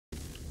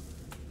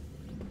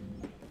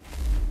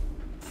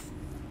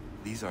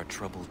These are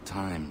troubled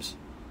times.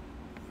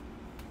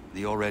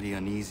 The already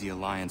uneasy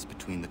alliance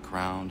between the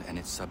Crown and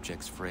its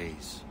subjects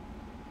frays.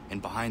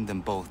 And behind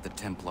them both the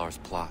Templars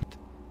plot,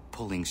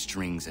 pulling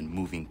strings and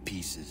moving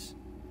pieces.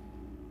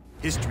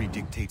 History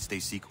dictates they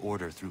seek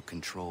order through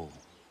control.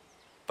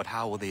 But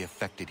how will they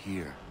affect it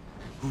here?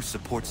 Who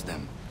supports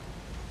them?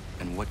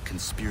 And what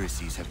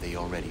conspiracies have they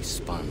already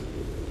spun?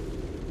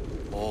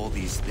 All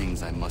these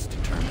things I must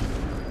determine.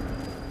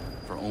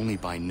 For only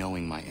by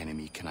knowing my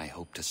enemy can I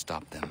hope to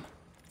stop them.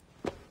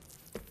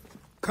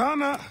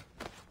 Connor!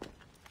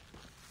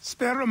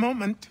 Spare a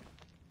moment.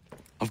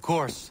 Of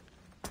course.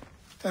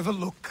 Have a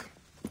look.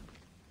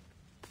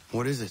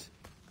 What is it?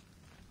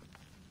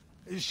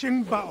 A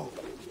Xingbao,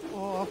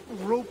 or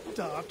rope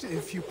dart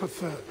if you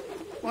prefer.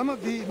 One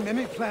of the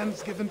many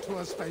plans given to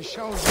us by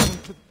Xiao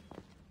Zhang to...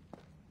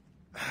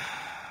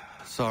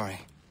 Sorry.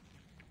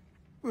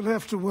 We'll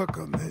have to work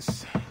on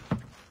this.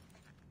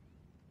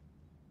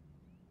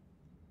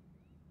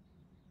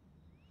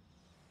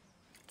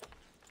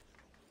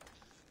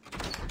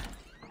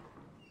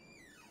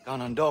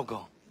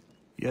 Ganondogo,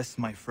 Yes,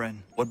 my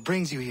friend. what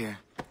brings you here?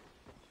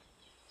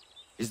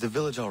 Is the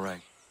village all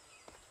right?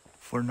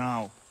 For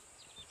now.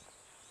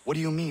 What do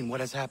you mean?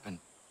 What has happened?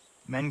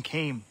 Men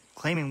came,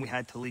 claiming we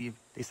had to leave.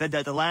 They said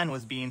that the land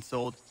was being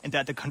sold, and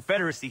that the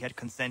Confederacy had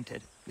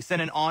consented. We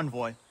sent an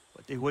envoy,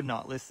 but they would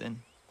not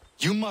listen.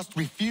 You must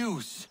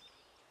refuse!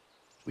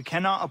 We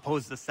cannot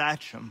oppose the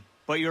Sachem,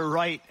 but you're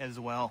right as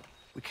well.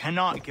 We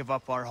cannot give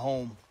up our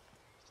home.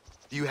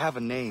 Do you have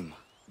a name?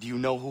 Do you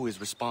know who is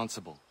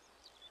responsible?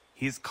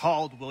 He's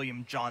called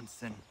William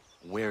Johnson.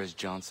 Where is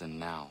Johnson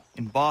now?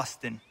 In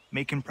Boston,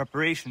 making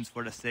preparations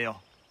for the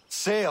sale.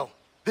 Sale!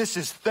 This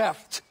is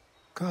theft!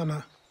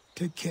 Connor,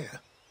 take care.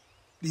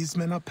 These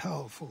men are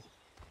powerful.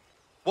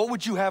 What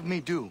would you have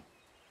me do?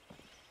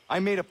 I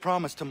made a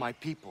promise to my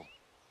people.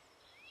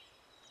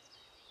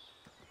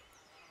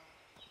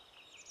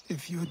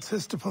 If you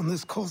insist upon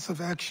this course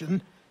of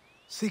action,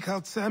 seek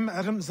out Sam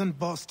Adams in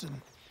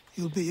Boston.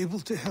 He'll be able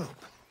to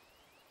help.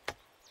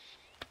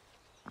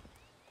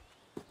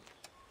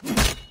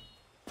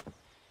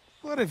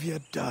 What have you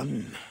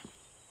done?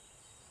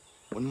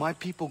 When my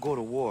people go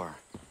to war,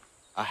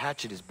 a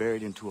hatchet is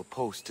buried into a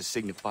post to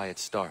signify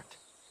its start.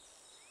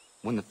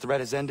 When the threat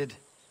is ended,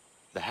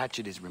 the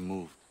hatchet is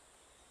removed.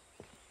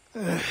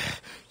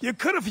 You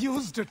could have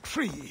used a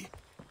tree.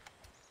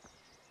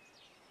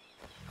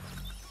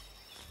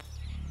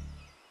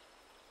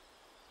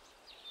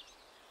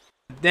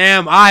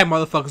 Damn, alright,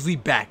 motherfuckers, we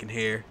back in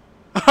here.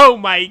 Oh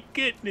my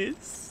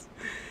goodness.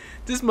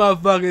 This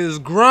motherfucker is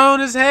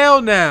grown as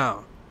hell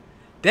now.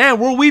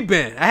 Damn, where we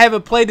been? I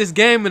haven't played this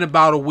game in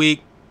about a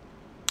week.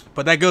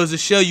 But that goes to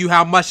show you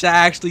how much I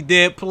actually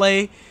did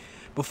play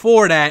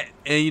before that.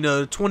 And, you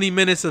know, 20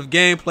 minutes of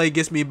gameplay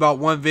gets me about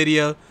one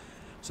video.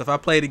 So if I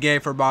played the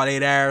game for about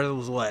 8 hours, it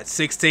was, what,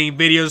 16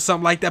 videos or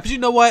something like that. But you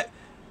know what?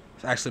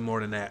 It's actually more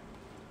than that.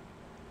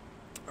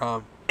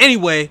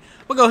 Anyway,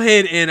 we'll go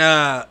ahead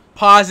and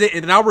pause it.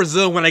 And then I'll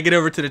resume when I get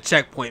over to the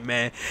checkpoint,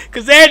 man.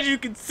 Because as you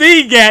can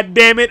see,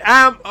 goddammit,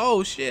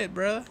 oh, shit,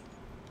 bruh.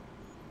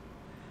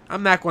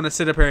 I'm not going to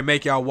sit up here and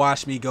make y'all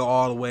watch me go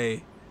all the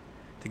way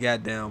to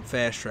goddamn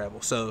fast travel.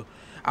 So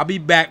I'll be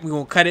back. We're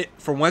going to cut it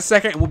for 1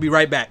 second and we'll be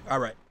right back. All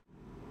right.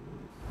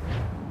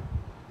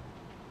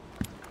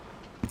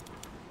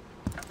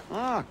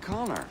 Ah,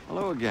 Connor.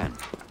 Hello again.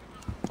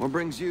 What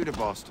brings you to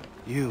Boston?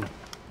 You.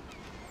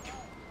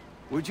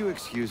 Would you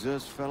excuse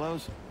us,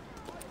 fellows?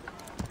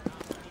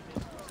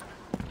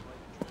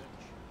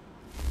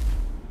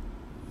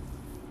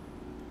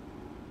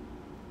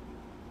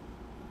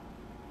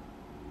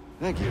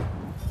 Thank you.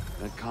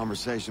 That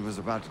conversation was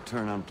about to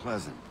turn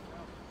unpleasant.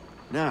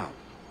 Now,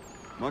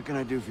 what can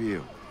I do for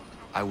you?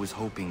 I was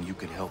hoping you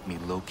could help me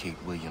locate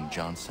William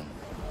Johnson.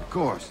 Of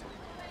course.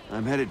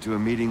 I'm headed to a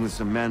meeting with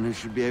some men who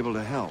should be able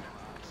to help.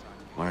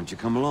 Why don't you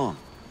come along?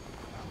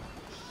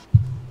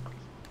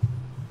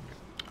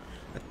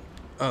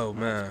 Oh,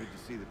 man. Good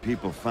to see the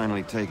people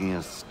finally taking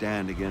a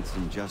stand against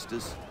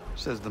injustice.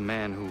 Says the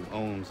man who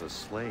owns a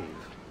slave.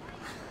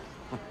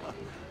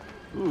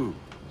 Ooh,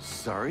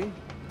 sorry?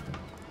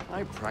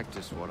 I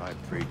practice what I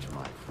preach,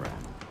 my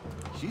friend.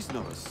 She's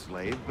not a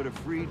slave, but a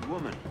freed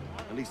woman,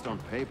 at least on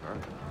paper.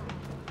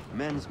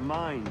 Men's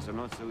minds are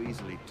not so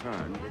easily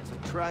turned. It's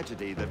a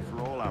tragedy that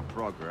for all our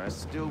progress,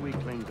 still we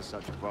cling to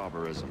such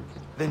barbarism.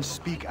 Then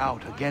speak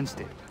out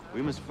against it.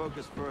 We must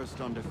focus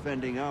first on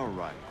defending our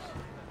rights.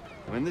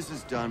 When this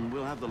is done,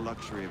 we'll have the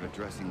luxury of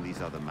addressing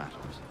these other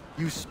matters.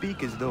 You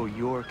speak as though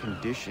your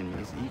condition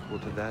is equal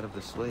to that of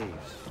the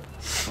slaves.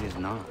 It is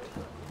not.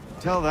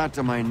 Tell that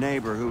to my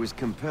neighbor who was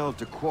compelled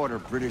to quarter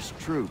British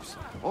troops,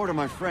 or to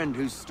my friend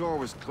whose store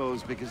was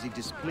closed because he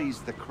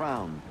displeased the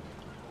crown.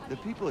 The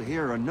people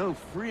here are no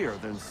freer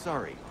than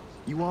Surrey.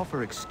 You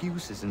offer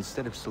excuses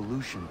instead of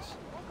solutions.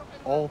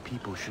 All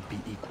people should be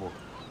equal,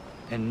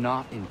 and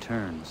not in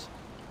turns.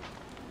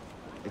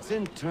 It's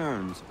in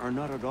turns, or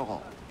not at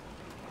all.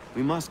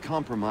 We must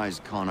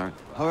compromise, Connor,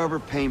 however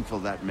painful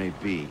that may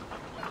be.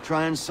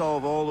 Try and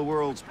solve all the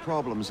world's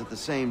problems at the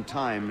same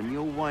time, and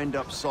you'll wind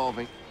up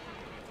solving...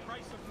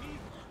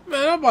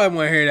 Man, nobody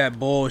want to hear that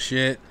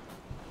bullshit.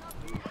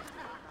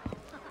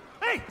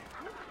 Hey!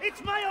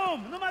 It's my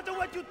home, no matter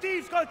what you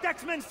thieves called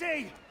taxmen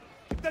say!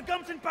 If the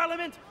gums in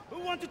Parliament who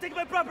want to take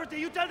my property,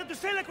 you tell them to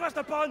sail across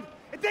the pond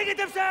and take it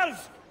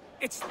themselves!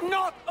 It's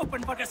not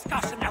open for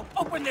discussion now.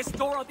 Open this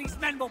door or these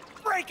men will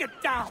break it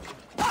down.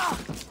 Ah!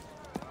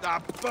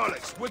 Ah,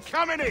 bollocks! We're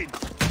coming in!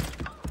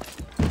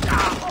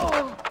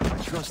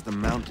 I trust the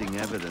mounting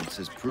evidence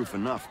is proof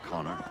enough,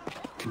 Connor.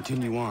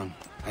 Continue on.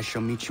 I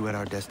shall meet you at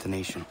our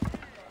destination.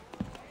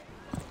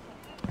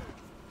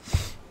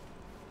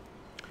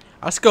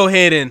 Let's go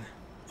ahead and...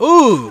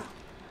 Ooh!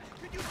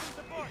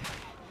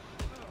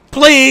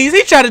 Please!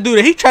 He tried to do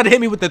that. He tried to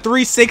hit me with the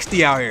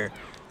 360 out here.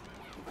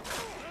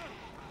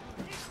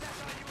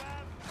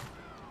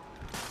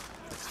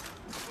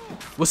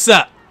 What's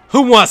up?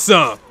 Who wants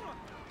some?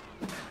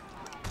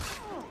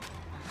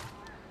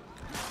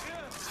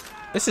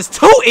 This is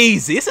too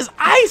easy. This is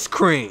ice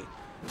cream.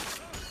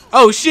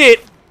 Oh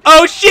shit.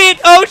 Oh shit.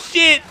 Oh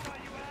shit.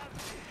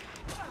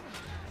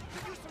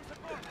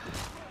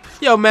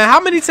 Yo, man,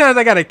 how many times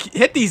I gotta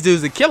hit these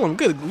dudes to kill them?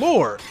 Good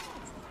lord.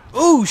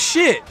 Oh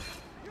shit.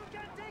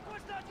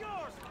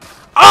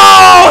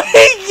 Oh,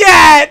 he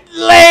got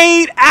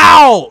laid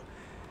out.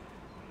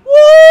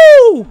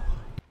 Woo.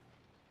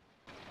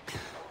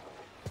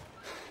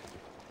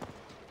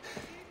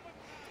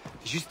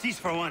 Justice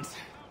for once.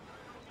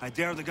 I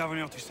dare the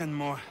governor to send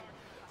more.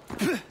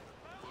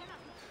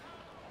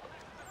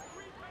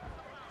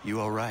 You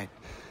all right?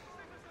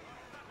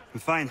 I'm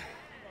fine.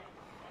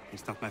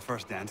 It's not my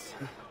first dance.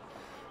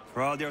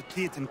 For all their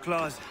teeth and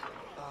claws,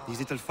 these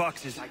little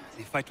foxes,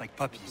 they fight like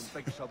puppies.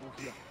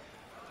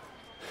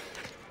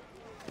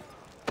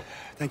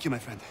 Thank you, my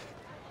friend.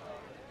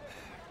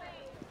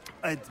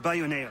 I'd buy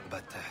you an ale,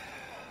 but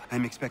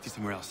I'm expected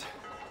somewhere else.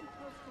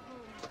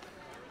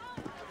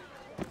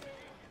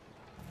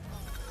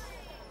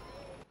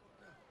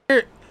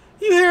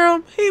 You hear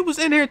him? He was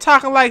in here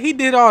talking like he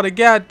did all the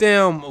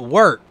goddamn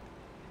work.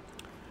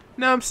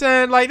 Know what I'm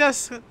saying? Like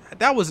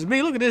that was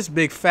me. Look at this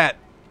big fat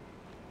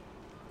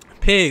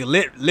pig,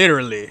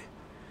 literally.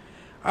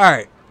 All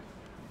right.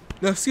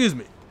 No, excuse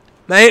me.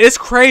 Now it's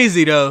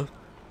crazy though,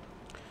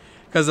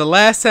 because the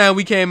last time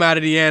we came out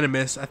of the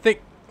Animus, I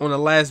think on the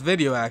last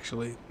video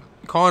actually,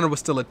 Connor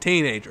was still a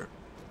teenager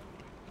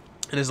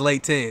in his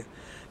late teens.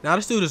 Now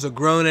this dude is a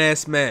grown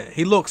ass man.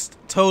 He looks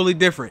totally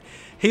different.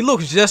 He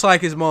looks just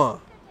like his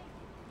mom.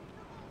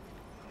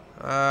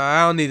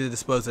 I don't need to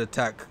dispose of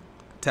the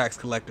tax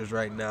collectors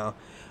right now.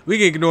 We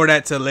can ignore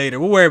that till later.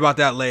 We'll worry about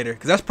that later,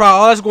 because that's probably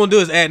all that's going to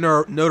do is add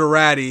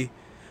notoriety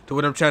to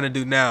what I'm trying to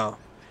do now.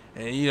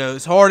 And you know,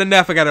 it's hard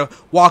enough. I gotta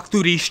walk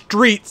through these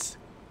streets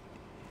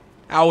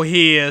out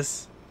here,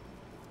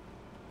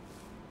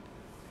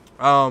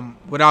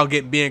 without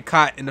being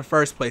caught in the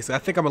first place. I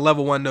think I'm a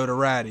level 1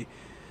 notoriety.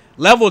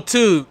 Level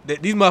 2,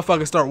 these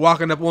motherfuckers start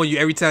walking up on you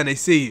every time they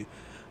see you.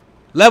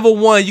 Level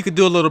 1, you can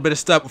do a little bit of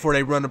stuff before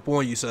they run up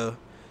on you, so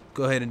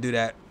go ahead and do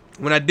that.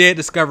 When I did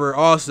discover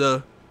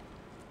also,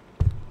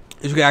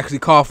 you can actually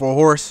call for a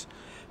horse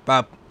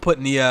by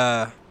putting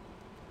the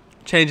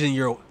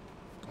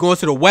going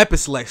to the weapon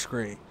select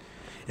screen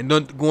and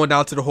then going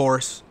down to the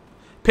horse,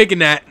 picking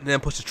that, and then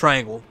push the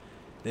triangle.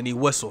 Then you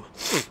whistle.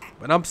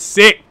 But I'm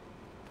sick.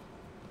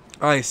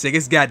 I ain't sick.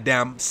 It's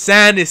goddamn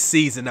sinus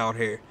season out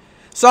here.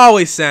 It's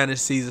always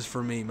sinus seasons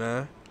for me,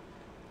 man.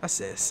 I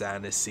said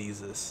sinus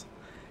seasons.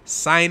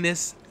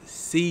 Sinus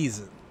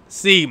season.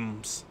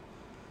 Seems.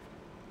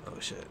 Oh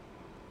shit.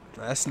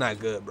 That's not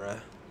good, bruh.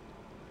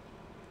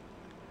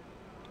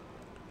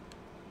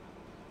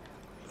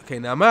 Okay,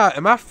 now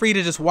am I free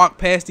to just walk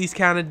past these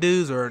kind of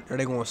dudes, or are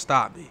they gonna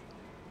stop me?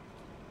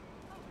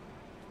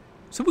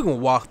 So we're gonna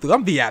walk through.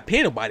 I'm VIP.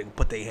 Ain't nobody gonna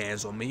put their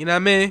hands on me. You know what I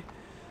mean?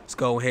 Let's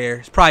go here.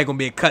 It's probably gonna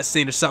be a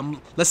cutscene or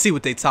something. Let's see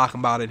what they talking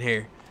about in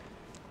here.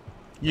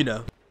 You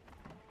know.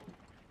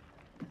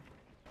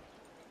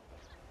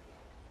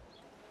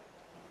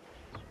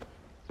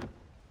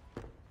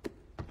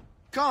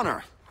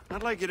 Connor,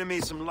 I'd like you to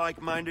meet some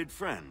like-minded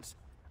friends.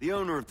 The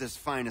owner of this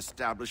fine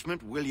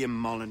establishment, William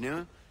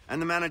Molyneux,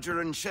 and the manager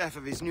and chef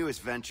of his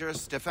newest venture,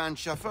 Stéphane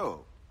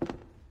Chaffeau.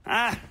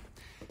 Ah,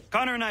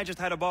 Connor and I just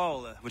had a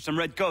ball with some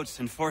redcoats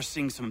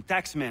enforcing some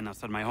taxmen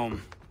outside my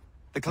home.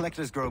 The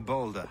collectors grow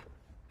bolder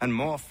and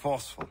more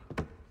forceful.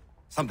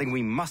 Something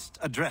we must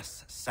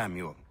address,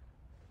 Samuel.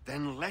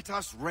 Then let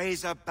us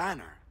raise a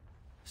banner.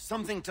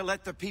 Something to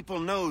let the people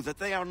know that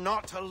they are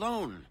not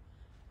alone.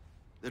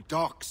 The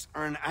docks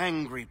are an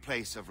angry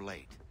place of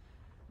late.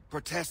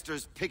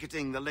 Protesters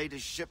picketing the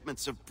latest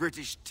shipments of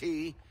British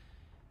tea.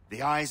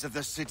 The eyes of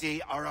the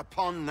city are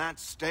upon that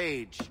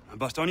stage. A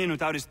Bostonian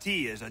without his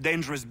tea is a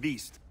dangerous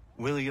beast.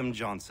 William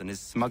Johnson is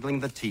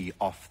smuggling the tea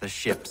off the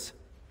ships.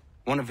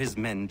 One of his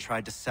men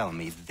tried to sell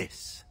me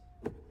this.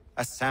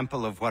 A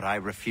sample of what I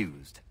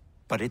refused.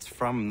 But it's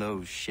from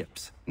those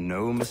ships.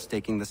 No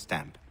mistaking the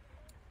stamp.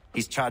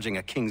 He's charging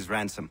a king's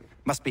ransom.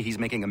 Must be he's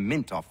making a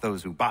mint off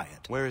those who buy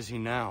it. Where is he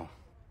now?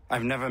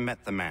 I've never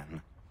met the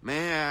man. May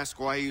I ask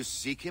why you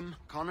seek him,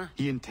 Connor?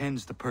 He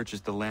intends to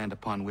purchase the land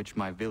upon which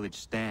my village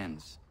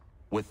stands,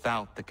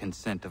 without the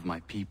consent of my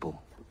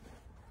people.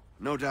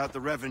 No doubt the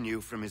revenue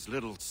from his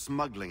little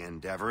smuggling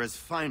endeavor is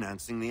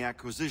financing the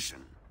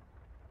acquisition.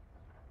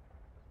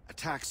 A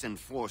tax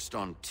enforced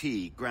on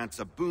tea grants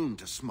a boon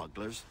to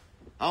smugglers.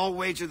 I'll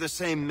wager the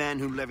same men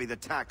who levy the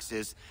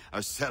taxes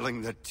are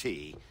selling the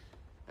tea.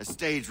 A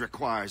stage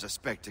requires a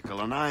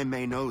spectacle, and I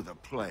may know the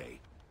play.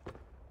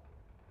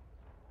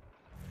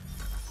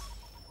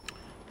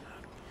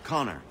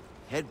 Connor,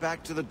 head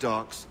back to the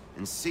docks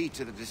and see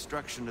to the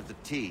destruction of the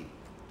tea.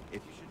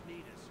 If you should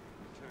need us,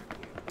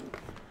 return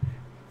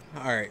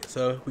here. Alright,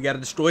 so we gotta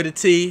destroy the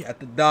tea at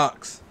the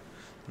docks.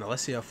 Now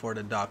let's see how far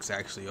the docks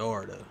actually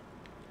are, though.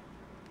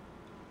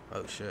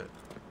 Oh, shit.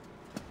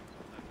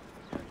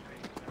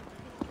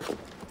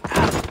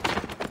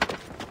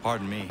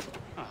 Pardon me.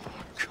 Oh,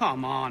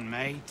 come on,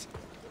 mate.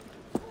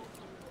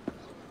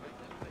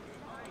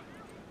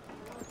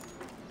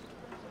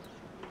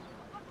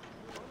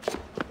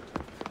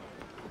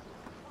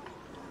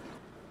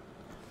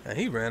 Now,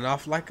 he ran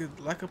off like a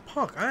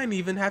punk. I ain't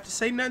even have to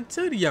say nothing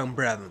to the young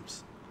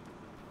brothers.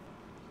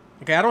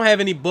 Okay, I don't have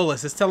any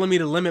bullets. It's telling me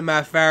to limit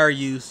my fire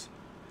use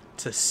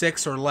to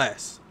 6 or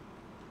less.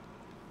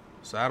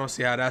 So I don't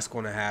see how that's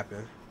going to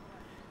happen.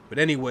 But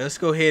anyway, let's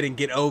go ahead and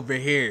get over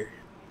here.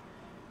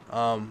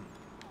 I'm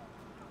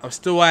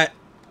still at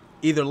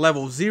either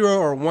level 0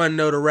 or 1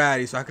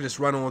 notoriety, so I can just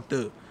run on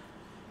through.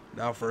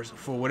 Now, for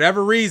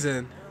whatever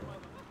reason...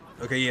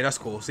 Okay, yeah, that's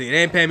cool. See, it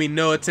ain't paying me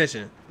no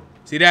attention.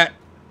 See that?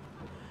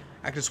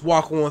 I can just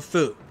walk on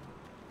through.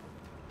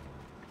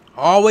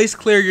 Always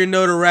clear your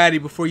notoriety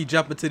before you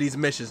jump into these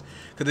missions.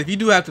 Because if you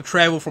do have to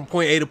travel from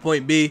point A to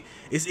point B,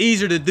 it's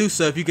easier to do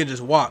so if you can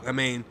just walk. I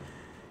mean,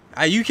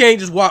 you can't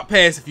just walk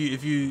past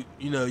if you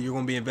know you're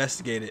gonna be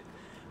investigated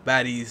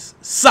by these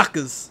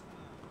suckers.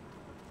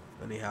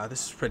 Anyhow,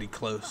 this is pretty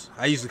close.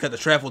 I usually cut the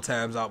travel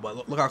times out,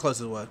 but look how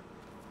close it was.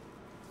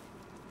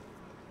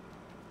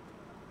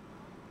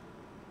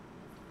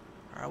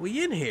 Are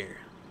we in here?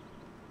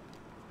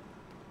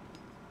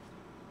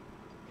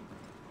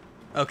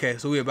 Okay,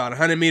 so we're about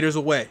 100 meters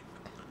away.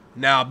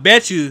 Now, I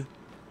bet you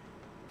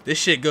this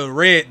shit go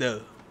red,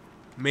 though.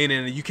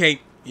 Meaning you can't...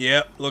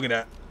 Yep, look at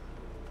that.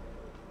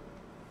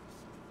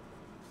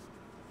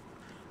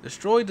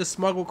 Destroy the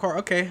smuggled car.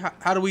 Okay,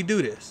 how do we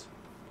do this?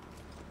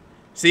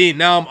 See,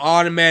 now I'm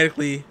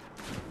automatically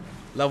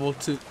level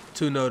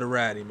 2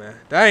 notoriety, man.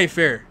 That ain't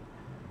fair.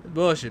 That's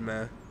bullshit,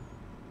 man.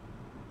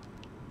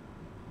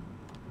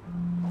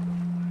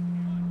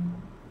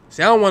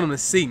 See, I don't want them to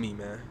see me,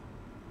 man.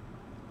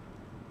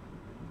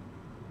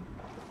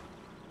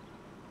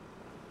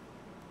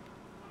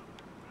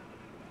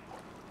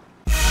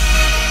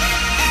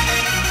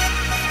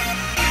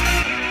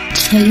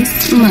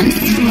 Chase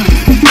money.